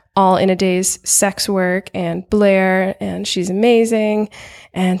out All in a Day's sex work and Blair, and she's amazing.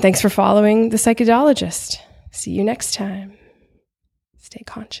 And thanks for following The Psychodologist. See you next time. Stay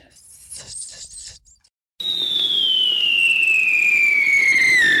conscious.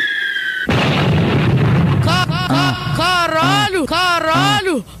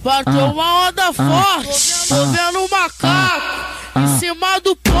 Caralho, bateu uma onda forte. Tô vendo um macaco em cima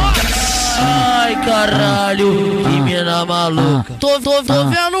do poste. Ai, caralho, que mina maluca. Tô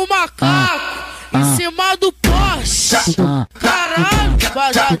vendo um macaco em cima do poste. Caralho,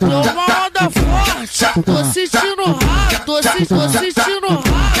 bateu uma onda forte. Tô sentindo rato, tô sentindo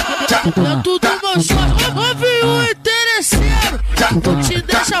rato dentro do meu short. Ouvi o interesseiro, te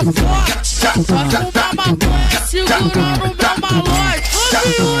deixa forte. Vai fumar maconha segurando meu malote.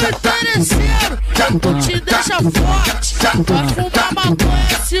 Ouvi o interesseiro, te deixa forte. Vai fumar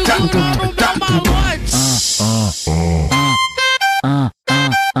maconha segurando meu malote.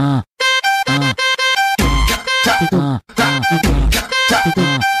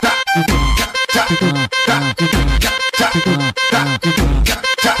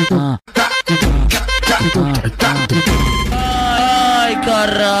 Ai,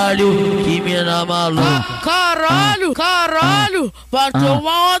 caralho, que mina maluca. Caralho, bateu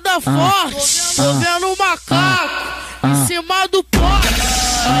uma onda forte. Tô vendo um macaco em cima do poste.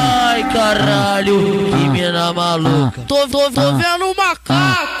 Ai, caralho, que mina maluca. Tô vendo um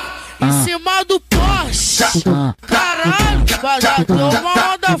macaco em cima do poste. Caralho, bateu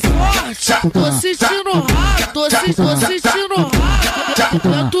uma onda forte. Tô sentindo rato, tô sentindo rato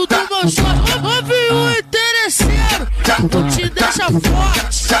dentro do meu short. Ouvi o interesseiro, te deixa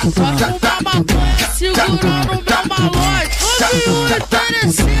forte. Vai fumar maconha segurando meu malote. Ouvi o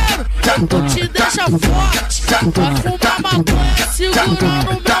interesseiro, te deixa forte. Vai fumar maconha segurando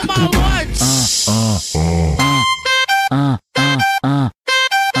meu malote.